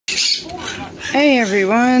Hey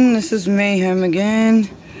everyone, this is Mayhem again.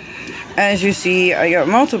 As you see, I got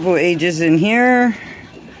multiple ages in here.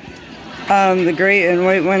 The gray and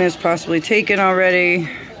white one is possibly taken already.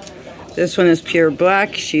 This one is pure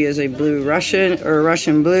black. She is a blue Russian, or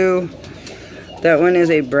Russian blue. That one is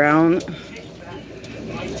a brown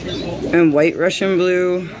and white Russian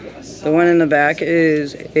blue. The one in the back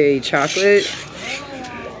is a chocolate.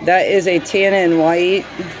 That is a tan and white.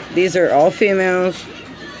 These are all females.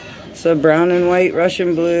 So brown and white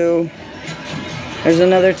Russian blue. There's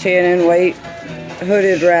another tan and white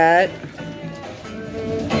hooded rat.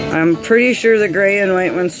 I'm pretty sure the gray and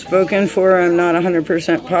white one's spoken for. I'm not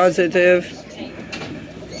 100% positive.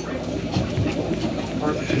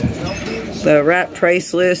 The rat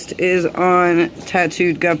price list is on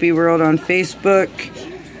Tattooed Guppy World on Facebook.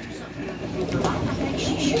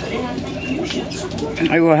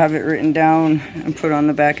 I will have it written down and put on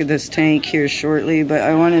the back of this tank here shortly, but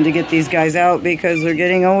I wanted to get these guys out because they're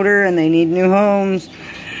getting older and they need new homes.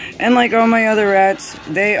 And like all my other rats,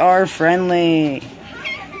 they are friendly.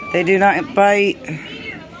 They do not bite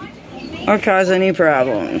or cause any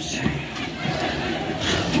problems.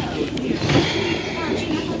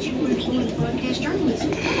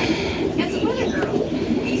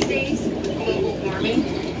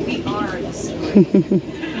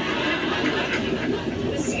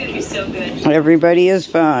 So everybody is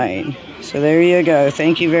fine. So there you go.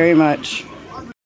 Thank you very much.